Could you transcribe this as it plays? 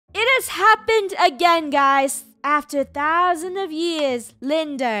has happened again, guys. After thousands of years,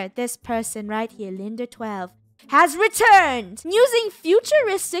 Linder, this person right here, Linder 12, has returned. Using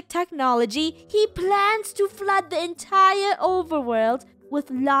futuristic technology, he plans to flood the entire overworld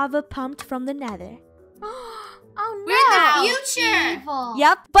with lava pumped from the nether. Oh no! We're in the future! Evil.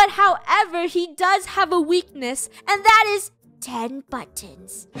 Yep, but however, he does have a weakness, and that is 10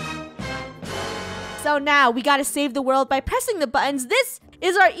 buttons. So now, we gotta save the world by pressing the buttons. This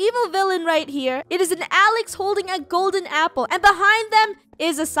is our evil villain right here. It is an Alex holding a golden apple, and behind them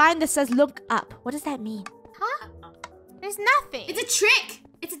is a sign that says, look up. What does that mean? Huh? There's nothing. It's a trick!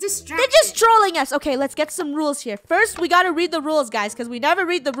 It's a distraction. They're just trolling us. Okay, let's get some rules here. First, we gotta read the rules, guys, because we never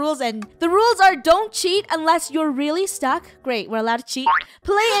read the rules, and the rules are don't cheat unless you're really stuck. Great, we're allowed to cheat.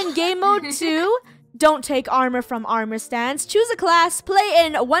 Play in game mode 2. Don't take armor from armor stands. Choose a class. Play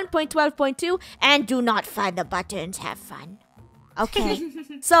in 1.12.2. And do not find the buttons. Have fun. Okay.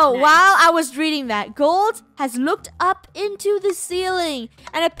 So Nice. while I was reading that, Gold has looked up into the ceiling.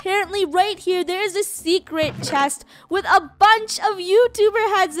 And apparently right here, there is a secret chest with a bunch of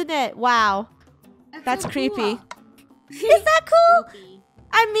YouTuber heads in it. Wow. That's so creepy. cool. Is that cool? Spooky.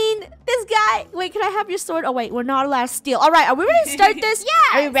 I mean, this guy... Wait, can I have your sword? Oh, wait, we're not allowed to steal. All right, are we ready to start this?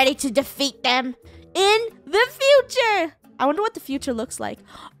 Yes! Are you ready to defeat them in the future? I wonder what the future looks like.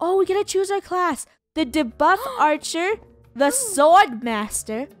 Oh, we gotta choose our class. The debuff archer, the sword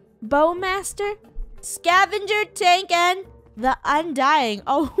master, bow master, scavenger tank, and the undying.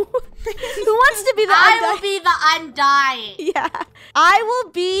 Oh, who wants to be the I undying? will be the undying. Yeah. I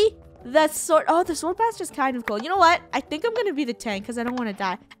will be the sword. Oh, the sword master's kind of cool. You know what? I think I'm gonna be the tank because I don't want to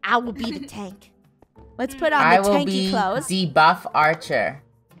die. I will be the tank. Let's put on I the will tanky be clothes. debuff archer.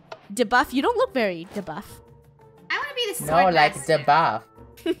 Debuff? You don't look very debuff. I want to be the sword No, like master. debuff.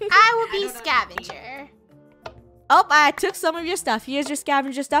 I will I be don't know. scavenger. Oh, I took some of your stuff. Here's your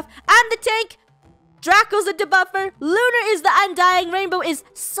scavenger stuff. I'm the tank. Draco's the debuffer. Lunar is the undying. Rainbow is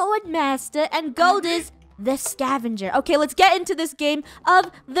sword master. And Gold is the scavenger. Okay, let's get into this game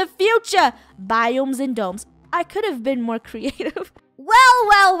of the future. Biomes and domes. I could have been more creative.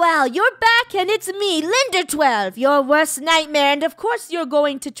 Well, you're back and it's me, Linder12, your worst nightmare, and of course you're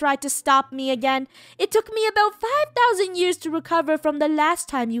going to try to stop me again. It took me about 5,000 years to recover from the last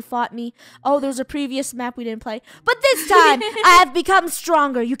time you fought me. Oh, there's a previous map we didn't play. But this time, I have become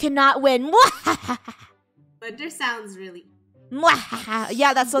stronger. You cannot win. Linder sounds really...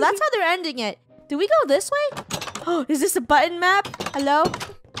 Yeah, that's how they're ending it. Do we go this way? Oh, is this a button map? Hello?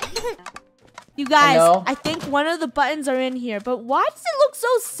 You guys, Hello? I think one of the buttons are in here, but why does it look so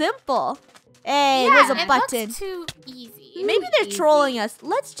simple? Hey, Yeah, there's a it button. looks too easy. Maybe they're Easy. trolling us.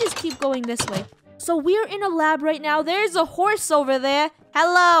 Let's just keep going this way. So we're in a lab right now. There's a horse over there.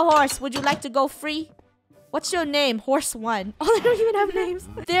 Hello, horse. Would you like to go free? What's your name? Horse 1. Oh, they don't even have names.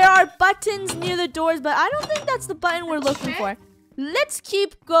 There are buttons near the doors, but I don't think that's the button we're looking for. Let's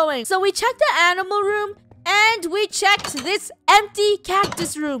keep going. So we checked the animal room, and we checked this empty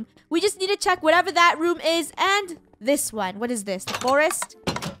cactus room. We just need to check whatever that room is, and this one. What is this? The forest?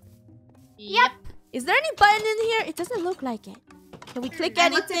 Yep. Is there any button in here? It doesn't look like it. Can we click I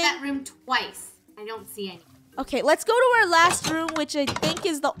anything? looked at that room twice. I don't see any. Okay, let's go to our last room, which I think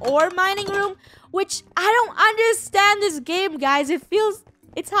is the ore mining room, which I don't understand this game, guys.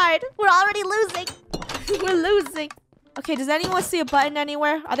 It's hard. We're already losing. We're losing. Okay, does anyone see a button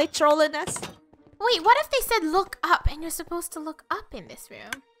anywhere? Are they trolling us? Wait, what if they said look up and you're supposed to look up in this room?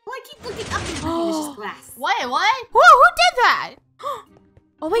 Well, I keep looking up and nothing. It's just glass. Wait, what? Who did that?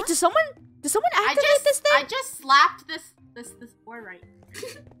 Oh wait, does someone activate this thing? I just slapped this ore right.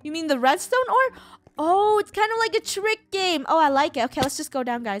 You mean the redstone ore? Oh, it's kind of like a trick game. Oh, I like it. Okay, let's just go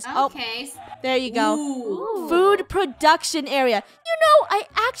down, guys. Okay. Oh, there you go. Ooh. Food production area. You know, I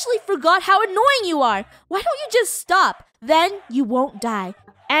actually forgot how annoying you are. Why don't you just stop? Then you won't die.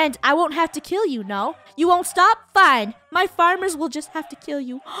 And I won't have to kill you, no? You won't stop? Fine. My farmers will just have to kill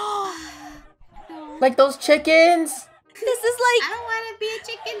you. Like those chickens? This is I like, don't want to be a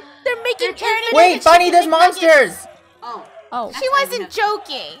chicken. they're making infinite... Wait, Bunny, there's monsters! Oh. Oh. She wasn't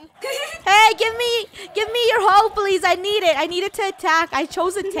joking. Hey, give me your hoe, please. I need it. I need it to attack. I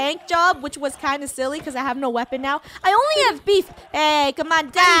chose a tank job, which was kind of silly because I have no weapon now. I only have beef. Hey, come on,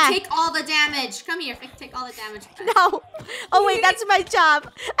 die. Take all the damage. Come here. Take all the damage. No. Oh, wait, that's my job.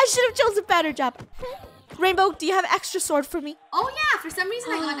 I should have chosen a better job. Rainbow, do you have extra sword for me? Oh, yeah. For some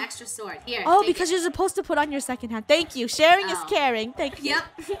reason, I got an extra sword. Here. Oh, take because it. you're supposed to put on your second hand. Thank you. Sharing is Oh. caring. Thank you.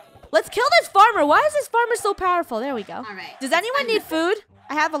 Yep. Let's kill this farmer. Why is this farmer so powerful? There we go. All right. Does anyone need food?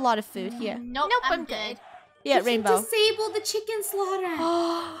 I have a lot of food here. Nope, I'm good. Yeah, You Rainbow. Disable the chicken slaughter.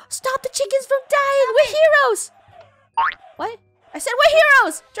 Stop the chickens from dying. We're heroes. What? I said we're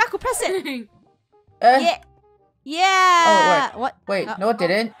heroes. Draco, press it. Yeah. Yeah. Oh, What? Wait, no, it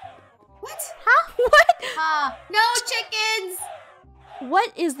didn't. What? Huh? What? No chickens!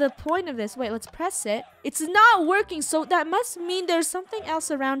 What is the point of this? Wait, let's press it. It's not working, so that must mean there's something else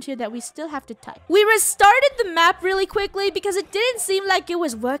around here that we still have to touch. We restarted the map really quickly because it didn't seem like it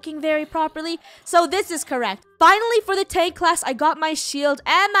was working very properly. So this is correct. Finally, for the tank class, I got my shield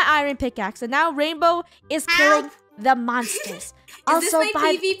and my iron pickaxe, and now Rainbow is killing the monsters. Is this my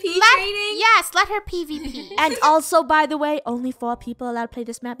PvP training? Yes, let her PvP. And also, by the way, only 4 people allowed to play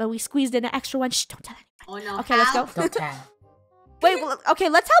this map, but we squeezed in an extra one. Shh, don't tell anyone. Oh no. Okay, let's go. Don't tell. Wait, well, okay,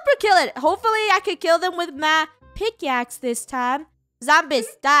 let's help her kill it. Hopefully, I can kill them with my pickaxe this time. Zombies,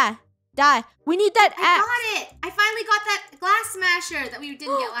 die. Die. We need that axe. I got it! I finally got that glass smasher that we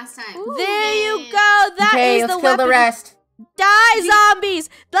didn't get last time. Ooh. There you go. That Okay, is let's the kill weapon. the rest. Die, zombies.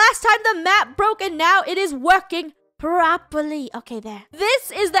 Last time the map broke and now it is working properly. Okay, there.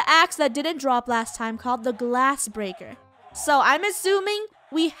 This is the axe that didn't drop last time called the glass breaker. So I'm assuming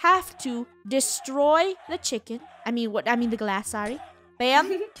we have to destroy the chicken. I mean the glass, sorry. Bam,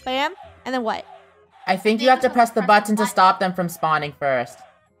 bam, and then what? I think you have to press the button to stop them from spawning first.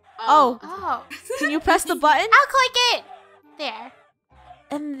 Oh, Oh. can you press the button? I'll click it. There.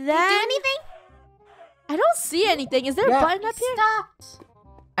 And Do then anything? I don't see anything. Is there a Yeah. button up here? Stop.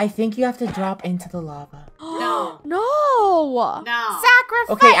 I think you have to drop into the lava. No. No. No. Sacrifice.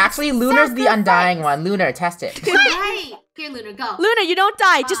 Okay, actually, Lunar's the Sacrifice. undying one. Lunar, test it. Right. Here, Luna, go. Luna, you don't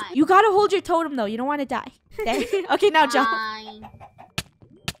die. Just Fine. you gotta hold your totem though. You don't want to die. There. Okay, now jump. Fine.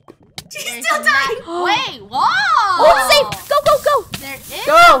 She's still dying. Wait, whoa! Oh, it's safe. Go, go, go. There is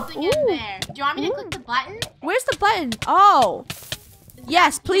Go. something in Ooh. there. Do you want me to click the button? Where's the button? Oh.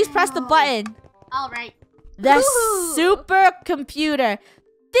 Yes, please press the button. All right. The Ooh. supercomputer.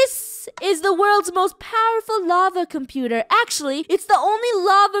 This is the world's most powerful lava computer. Actually, it's the only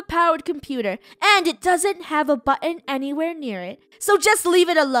lava-powered computer, and it doesn't have a button anywhere near it. So just leave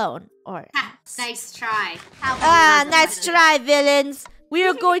it alone. Or Ha, nice try. How ah, about nice try, villains. We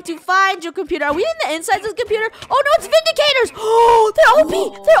are going to find your computer. Are we in the inside of this computer? Oh no, it's Vindicators! Oh, they're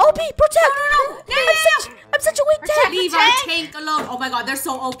OP! They're OP! Protect! No. I'm such a weak tank! Leave our tank alone. Oh my god, they're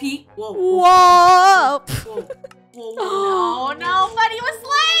so OP. Whoa. Whoa! Whoa. Whoa. Oh no, buddy was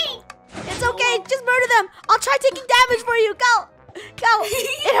late. It's okay, just murder them. I'll try taking damage for you. Go! Go!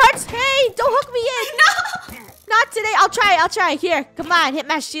 It hurts! Hey, don't hook me in! No. Not today. I'll try. Here, come on, hit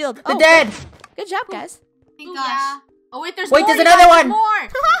my shield. They're Oh, dead. good job, guys. Thank Ooh, gosh. yeah. Oh wait, there's Wait, more. there's You another guys, one. More.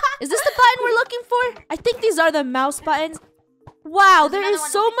 Is this the button we're looking for? I think these are the mouse buttons. Wow, there another is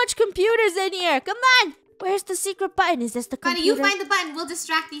one so over much computers in here. Come on. Where's the secret button? Is this the Buddy, computer? you find the button. We'll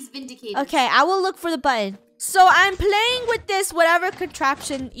distract these Vindicators. Okay, I will look for the button. So I'm playing with this whatever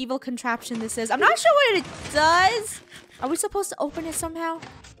contraption, evil contraption this is. I'm not sure what it does. Are we supposed to open it somehow?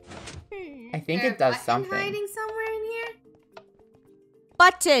 I think There it does a button something. hiding somewhere in here?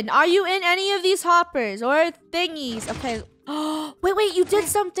 Button, are you in any of these hoppers or thingies? Okay. Oh, wait, you did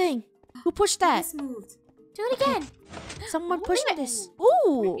something. Who pushed that? This moved. Do it again. Someone pushed Ooh. this.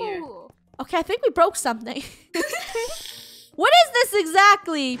 Ooh. Here. Ooh. Okay, I think we broke something. What is this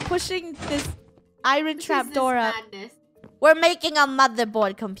exactly? Pushing this iron What trap is this door up. madness? We're making a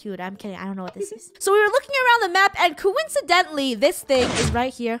motherboard computer. I'm kidding. I don't know what this is. So we were looking around the map, and coincidentally, this thing is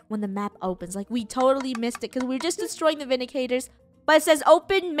right here when the map opens. Like, we totally missed it because we were just destroying the Vindicators. But it says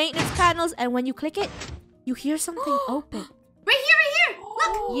open maintenance panels, and when you click it, you hear something open. Right here!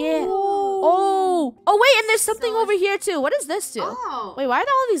 Look! Yeah. Oh, wait, and there's something So over here, too. What does this do? Oh. Wait, why are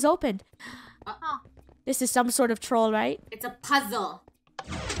all these open? Uh-oh. This is some sort of troll, right? It's a puzzle.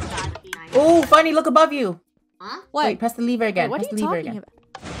 Gotta be. Oh, funny, look above you. Huh? What? Wait, press the lever again. Wait, what Press are the you lever talking again.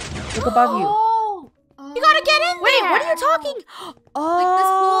 about? Look above you. Oh. You gotta get in Wait, there. what are you talking? this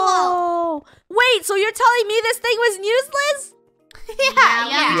Oh. Wait, so you're telling me this thing was useless?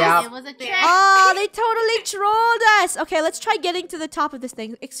 Yeah. Yeah. It was a trick. Oh, they totally trolled us. Okay, let's try getting to the top of this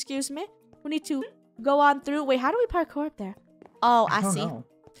thing. Excuse me. We need to go on through. Wait, how do we parkour up there? Oh, I don't see. know.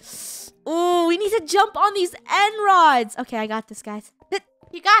 Ooh, we need to jump on these end rods. Okay, I got this, guys.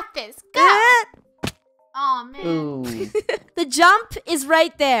 You got this. Go. Oh man. Ooh. The jump is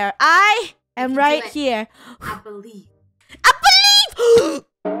right there. I am can right do it. here. I believe. I believe!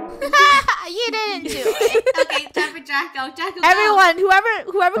 You didn't do it. Okay, time for Draco. Draco, go. Everyone,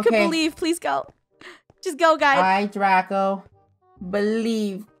 whoever can Okay. believe, please go. Just go, guys. I, Draco,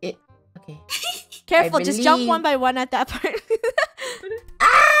 believe it. Okay. Careful, I just jump believe- one by one at that part.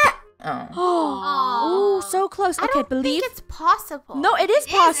 Oh. Oh, ooh, so close. I Okay, don't believe. think it's possible. No, it is It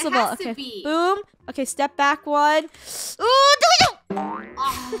is, it possible. has to Okay, be. boom. Okay, step back one. Ooh, Oh.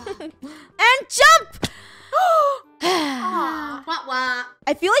 and jump. Aw. Wah, wah.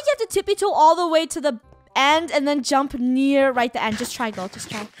 I feel like you have to tippy-toe all the way to the end and then jump near right the end. Just try, go. Just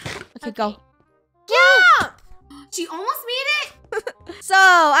try. Okay, go. Jump! She almost made it. So,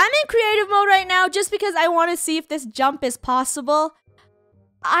 I'm in creative mode right now just because I want to see if this jump is possible.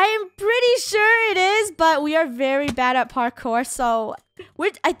 I'm pretty sure it is, but we are very bad at parkour, so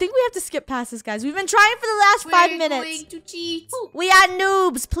I think we have to skip past this, guys. We've been trying for the last 5 minutes. We're going to cheat. We are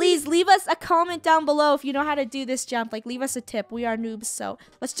noobs. Please leave us a comment down below if you know how to do this jump. Like, leave us a tip. We are noobs, so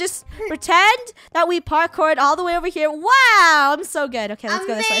let's just pretend that we parkoured all the way over here. Wow, I'm so good. Okay, let's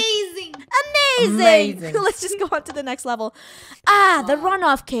go this way. Amazing. Let's just go on to the next level. Ah, the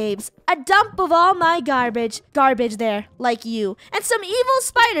runoff caves. A dump of all my garbage. Garbage there, like you. And some evil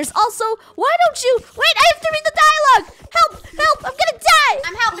spiders. Also, why don't you... Wait, I have to read the dialogue. Help, I'm gonna die.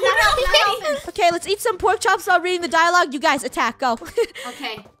 I'm helping. Okay, let's eat some pork chops while reading the dialogue. You guys, attack, go.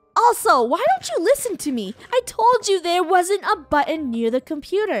 Okay. Also, why don't you listen to me? I told you there wasn't a button near the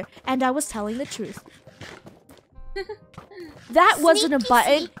computer, and I was telling the truth. That wasn't a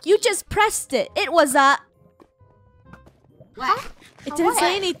button. You just pressed it. It was a... What? It didn't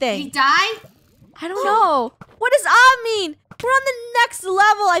say Did he anything. die? I don't know. What does "ah" mean? We're on the next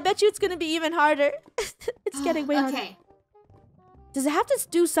level. I bet you it's going to be even harder. It's getting way harder. Okay. Does it have to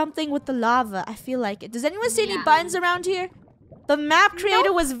do something with the lava? I feel like it. Does anyone see any Yeah. buttons around here? The map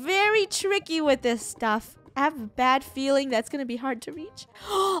creator was very tricky with this stuff. I have a bad feeling that's going to be hard to reach.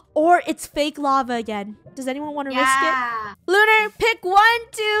 Or it's fake lava again. Does anyone want to risk it? Yeah. Lunar, pick 1,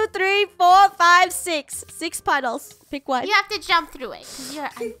 2, 3, 4, 5, 6. 6 puddles. Pick one. You have to jump through it because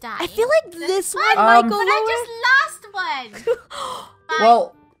I'm dying. I feel like this one But might go I lower. just lost one. Fine.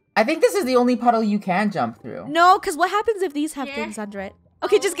 Well, I think this is the only puddle you can jump through. No, because what happens if these have Here? things under it?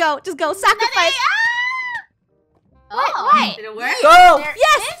 Okay, just go. Just go. Sacrifice. Oh, wait. Did it work? Go! There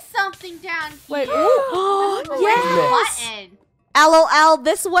Yes! is something down here. Wait. Ooh. Where's Yes. the button? LOL,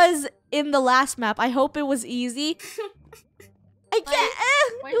 this was in the last map. I hope it was easy. I can't.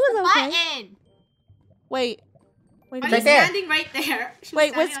 Where's It was the okay. button? Wait. Wait a Are minute. you Right there. standing right there? She's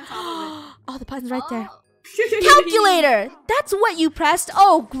Wait, standing what's... on top Oh, the button's right there. Oh. of it. Calculator! That's what you pressed.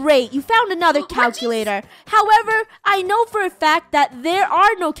 Oh, great. You found another calculator. However, I know for a fact that there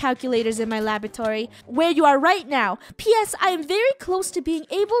are no calculators in my laboratory where you are right now. P.S. I am very close to being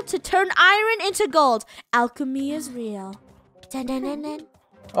able to turn iron into gold. Alchemy is real. Dun-dun-dun-dun.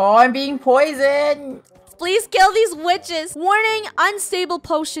 Oh, I'm being poisoned. Please kill these witches. Warning, unstable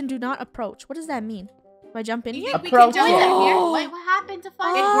potion, do not approach. What does that mean? Do I jump in You here? think we can jump Approach in it. here? Wait, what happened to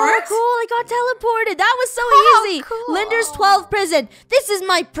find It Oh, worked? cool. I got teleported. That was so easy. cool. Linder's 12 prison. This is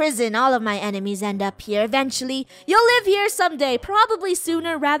my prison. All of my enemies end up here eventually. You'll live here someday, probably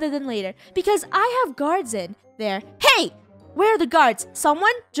sooner rather than later, because I have guards in there. Hey, where are the guards?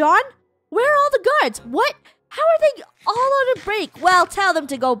 Someone? John? Where are all the guards? What? How are they all on a break? Well, tell them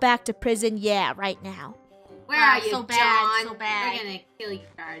to go back to prison. Yeah, right now. Where Wow, are you, so bad, John? so bad. We're gonna kill you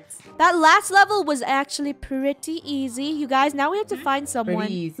guards. That last level was actually pretty easy. You guys, now we have to find someone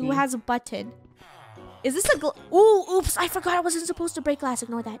easy. who has a button. Is this a Ooh, oops, I forgot I wasn't supposed to break glass.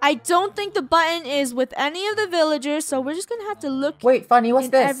 Ignore that. I don't think the button is with any of the villagers, so we're just gonna have to look Wait, Funny, what's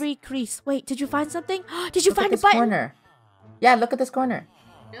in this? every crease. Wait, did you find something? Did you Look at find a this button? corner. Yeah, look at this corner.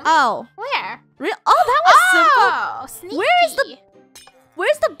 Oh. Where? Oh, that was simple. Oh, sneaky. Where is the-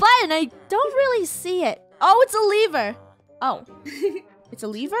 Where's the button? I don't really see it. Oh, it's a lever. Oh. It's a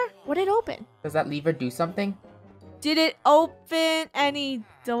lever? What did it open? Does that lever do something? Did it open any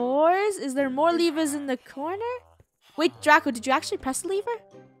doors? Is there more levers in the corner? Wait, Draco, did you actually press the lever?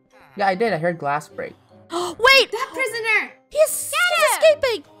 Yeah, I did. I heard glass break. Wait! That prisoner! He's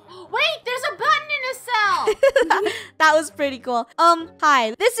escaping! Wait, there's a button in a cell. That was pretty cool.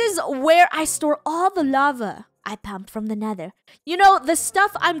 Hi. This is where I store all the lava I pumped from the nether. You know, the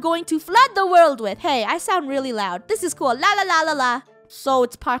stuff I'm going to flood the world with. Hey, I sound really loud. This is cool. La la la la la. So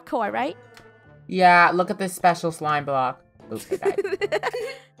it's parkour, right? Yeah, look at this special slime block. Oops, I died.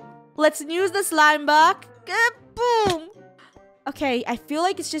 Let's use the slime block. Boom! Okay, I feel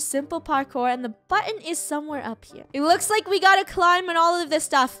like it's just simple parkour and the button is somewhere up here. It looks like we gotta climb and all of this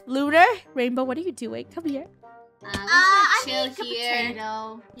stuff. Lunar, Rainbow, what are you doing? Come here. I chill need a here.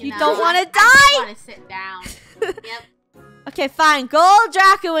 potato. You know. don't wanna I die? just want to sit down. Yep. Okay, fine. Gold,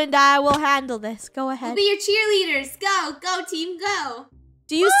 Draco, and I will handle this. Go We'll ahead. be your cheerleaders. Go, go, team, go.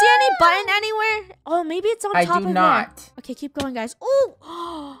 Do you see any button anywhere? Oh, maybe it's on I top do of not. there. Okay, keep going, guys. Ooh!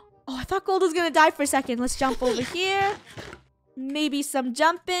 Oh, I thought Gold was gonna die for a second. Let's jump over here. Maybe some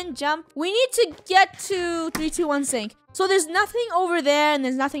jumping, jump. We need to get to 3, 2, 1 sync. So there's nothing over there and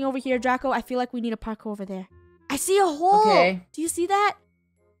there's nothing over here, Draco. I feel like we need a parkour over there. I see a hole. Okay. Do you see that?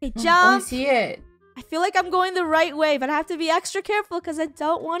 Okay, Oh, I jump. see it. I feel like I'm going the right way, but I have to be extra careful because I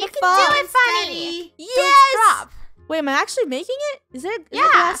don't want to You can fall. do it, Funny. Steady. Yes! Don't drop. Wait, am I actually making it? Is there Yeah.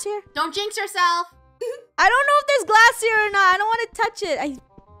 glass here? Don't jinx yourself. I don't know if there's glass here or not. I don't want to touch it.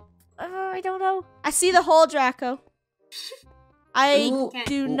 I don't know. I see the hole, Draco. I Ooh.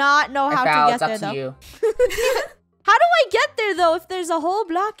 do not know how Foul, to it's get up there, to though. you. How do I get there, though, if there's a hole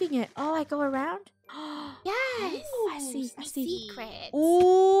blocking it? Oh, I go around? Yes. Ooh, I see. Secret.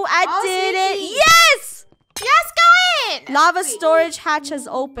 Ooh, I Oh, did it. sneaky. Yes! Yes, go in. Lava Wait. storage hatch has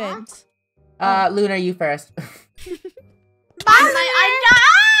opened. Lunar, you first. Bye,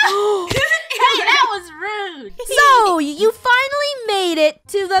 Hey, that was rude. So, you finally made it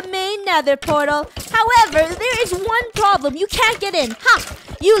to the main nether portal. However, there is one problem. You can't get in. Ha!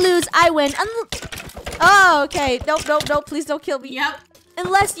 You lose, I win. Oh, okay. Nope. Please don't kill me. Yep.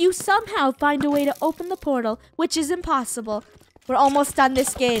 Unless you somehow find a way to open the portal, which is impossible. We're almost done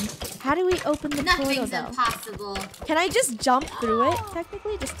this game. How do we open the portal, Nothing's though? impossible. Can I just jump through it,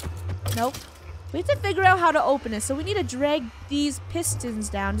 technically? Nope. We have to figure out how to open it, so we need to drag these pistons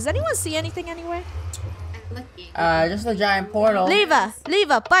down. Does anyone see anything anywhere? I'm looking. Just a giant portal. Lever,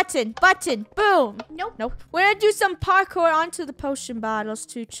 button, boom. Nope. We're gonna do some parkour onto the potion bottles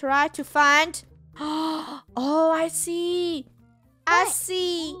to try to find... Oh, I see. I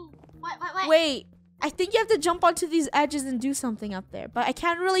see. What? Wait, I think you have to jump onto these edges and do something up there, but I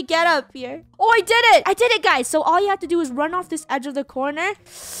can't really get up here. Oh, I did it, guys. So all you have to do is run off this edge of the corner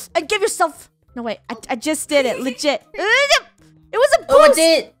and give yourself... No, wait, I just did it, legit. It was a boost.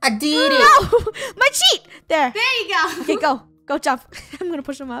 Oh, I did it. No, my cheat. There. There you go. Okay, go jump. I'm gonna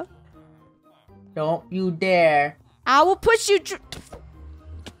push him up. Don't you dare. I will push you.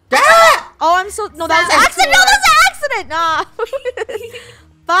 Ah! Oh, I'm so... No, that was an accident. No, that's an accident. Nah.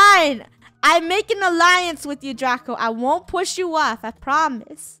 Fine. I make an alliance with you, Draco. I won't push you off. I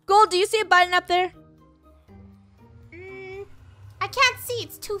promise. Gold, do you see a button up there? I can't see.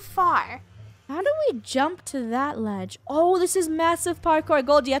 It's too far. How do we jump to that ledge? Oh, this is massive parkour.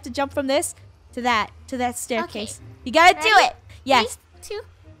 Gold, you have to jump from this to that staircase. Okay. You gotta do Ready? it. Yes. 3, 2,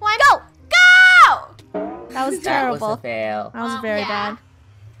 1, Go. go! That was That terrible. was a fail. That was very yeah. bad.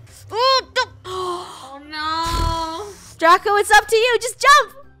 Ooh, Oh no. Draco, it's up to you. Just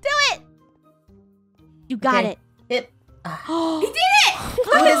jump. Do it. You got Okay. it. Hit. He did it.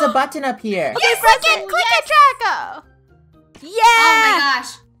 Oh, there's a button up here. Okay, press it. Click it, Draco! Yeah. Oh my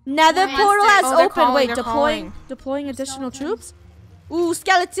gosh. Nether Yes, portal they're- has oh, they're opened. calling, Wait, they're deploying additional troops? Ooh,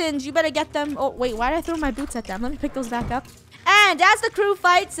 skeletons. You better get them. Oh, wait, why did I throw my boots at them? Let me pick those back up. And as the crew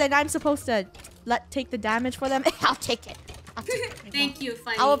fights, and I'm supposed to take the damage for them, I'll take it. Thank you,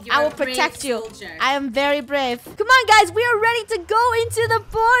 Funny. I will You're a brave protect you. soldier. I am very brave. Come on, guys. We are ready to go into the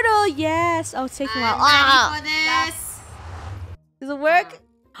portal. Yes. Oh, it's taking a while. I'm ready for this. Does it work?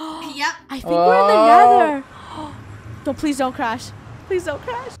 Yep. I think we're in the nether. Please don't crash. Please don't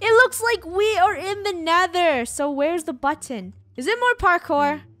crash. It looks like we are in the nether. So where's the button? Is it more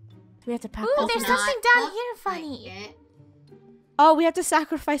parkour? Do we have to parkour? Ooh, there's Not something down look here, like Funny. it. Oh, we have to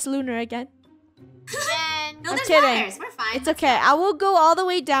sacrifice Lunar again. Then No, I'm there's kidding. ladders. We're fine. It's okay. I will go all the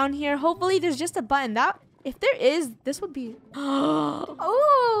way down here. Hopefully there's just a button. If there is, this would be...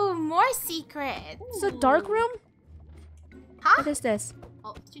 ooh, more secrets. It's a dark room? Huh? What is this?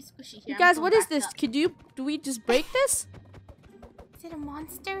 Oh, it's too squishy here. You I'm guys, going what is back this? up. Do we just break this? Is it a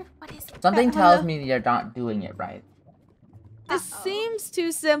monster? What is it? Something Hello? tells me you're not doing it right. This seems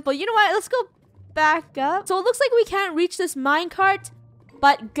too simple. You know what? Let's go back up. So it looks like we can't reach this minecart.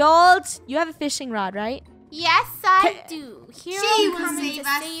 But Gold, you have a fishing rod, right? Yes, I do. Hero She will coming save to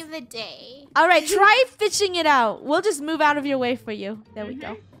us. save the day. All right, try fishing it out. We'll just move out of your way for you. There we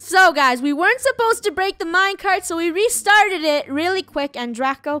go. So, guys, we weren't supposed to break the minecart, so we restarted it really quick. And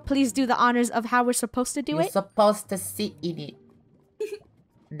Draco, please do the honors of how we're supposed to do You're it. supposed to sit in it.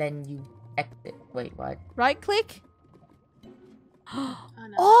 Then you exit. Wait, what? Right click. Oh,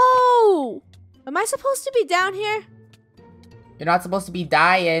 no. Oh! Am I supposed to be down here? You're not supposed to be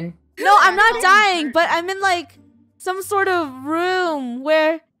dying. No, I'm not dying, but I'm in like some sort of room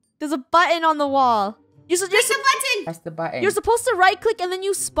where there's a button on the wall. Press the button. Press the button. You're supposed to right click and then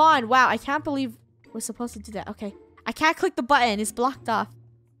you spawn. Wow, I can't believe we're supposed to do that. Okay. I can't click the button. It's blocked off.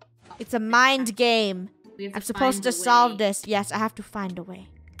 It's a mind game. We have I'm to supposed find to a way. solve this. Yes, I have to find a way.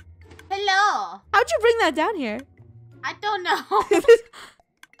 Hello. How'd you bring that down here? I don't know.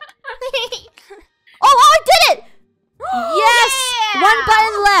 Oh, I did it! Yes! Yeah! One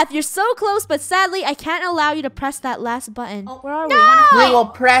button left. You're so close, but sadly, I can't allow you to press that last button. Oh, Where are We will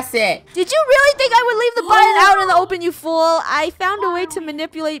press it. Did you really think I would leave the button out in the open, you fool? I found a way to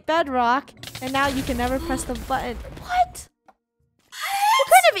manipulate bedrock, and now you can never press the button. What? What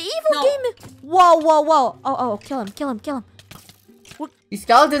kind of evil game? Whoa, whoa, whoa. Oh, kill him, kill him, kill him. These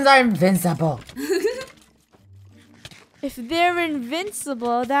skeletons are invincible. If they're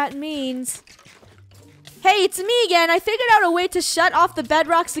invincible, that means... Hey, it's me again. I figured out a way to shut off the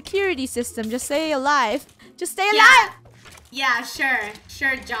bedrock security system. Just stay alive. Just stay alive. Yeah,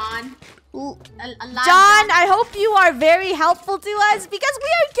 sure, John. John, I hope you are very helpful to us because we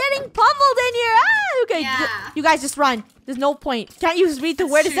are getting pummeled in here. Ah, okay, Yeah. you guys just run. There's no point. Can't you read the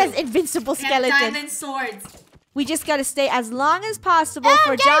word? It says invincible We have skeleton. diamond swords. We just gotta stay as long as possible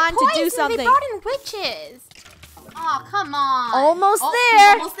for John to do something. They brought in witches. Oh, come on. Almost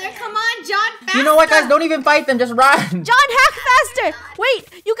there. Almost there. Come on, John. Faster. You know what, guys? Don't even fight them. Just run. John, hack faster. Wait,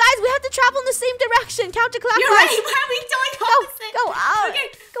 you guys, we have to travel in the same direction. Counterclockwise. You're right. Why are we doing opposite? Go, ow. Okay,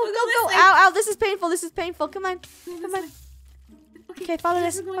 Go, we'll go, this go. way. Ow, ow. This is painful. This is painful. Come on. Come on. Okay, follow okay,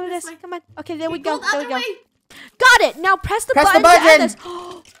 this. we're going Follow this this. way. Come on. Okay, there we Okay, go. the There we other go. way. Got it. Now press the Press the button. to end button. this.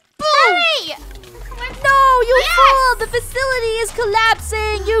 Boom. Hurry! No, you fool! The facility is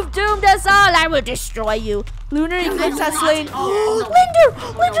collapsing! You've doomed us all! I will destroy you! Lunar Eclipse has slain... Oh, no.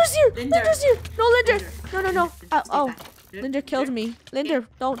 Linder! Linder's here! Linder. Linder's here! No, Linder! No. Oh, back. Linder killed me. Linder,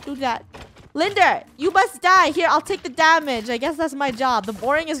 don't do that. Linder, you must die. Here, I'll take the damage. I guess that's my job. The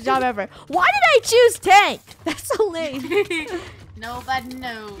boringest job ever. Why did I choose tank? That's so lame. Nobody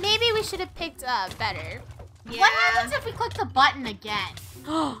knows. Maybe we should have picked better. Yeah. What happens if we click the button again?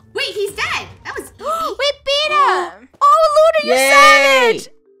 Wait, he's dead. That was easy. We beat him! Oh, Lunar, you Yay! savage!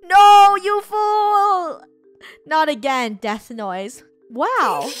 No, you fool! Not again, death noise.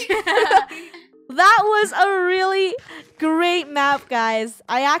 Wow. That was a really great map, guys.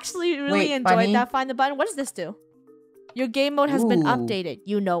 I actually really Wait, enjoyed Bunny? that. Find the button. What does this do? Your game mode has been Ooh. updated.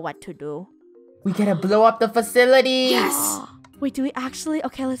 You know what to do. We gotta blow up the facility. Yes. Wait, do we actually?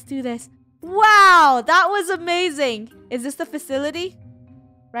 Okay, let's do this. Wow, that was amazing. Is this the facility?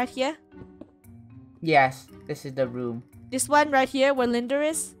 Right here? Yes, this is the room. This one right here where Linder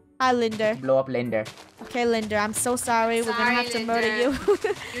is? Hi, Linder. Blow up Linder. Okay, Linder, I'm so sorry. We're gonna Sorry, have to murder you.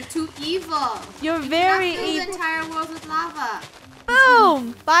 You're too evil. You're You very cannot fill the evil. entire world with lava.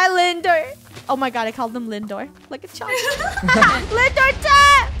 Boom! Bye, Linder. Oh my god, I called them Lindor. Like a child. Lindor,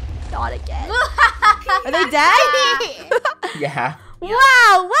 tap! Not again. Are they dead? Yeah. Wow!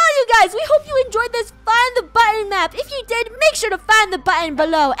 Well, you guys, we hope you enjoyed this Find the Button map. If you did, make sure to find the button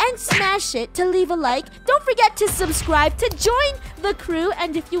below and smash it to leave a like. Don't forget to subscribe to join the crew.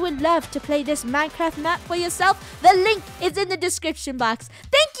 And if you would love to play this Minecraft map for yourself, the link is in the description box.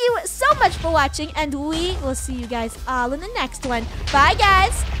 Thank you so much for watching, and we will see you guys all in the next one. Bye,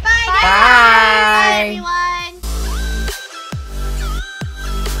 guys! Bye, guys. Bye. Bye, everyone!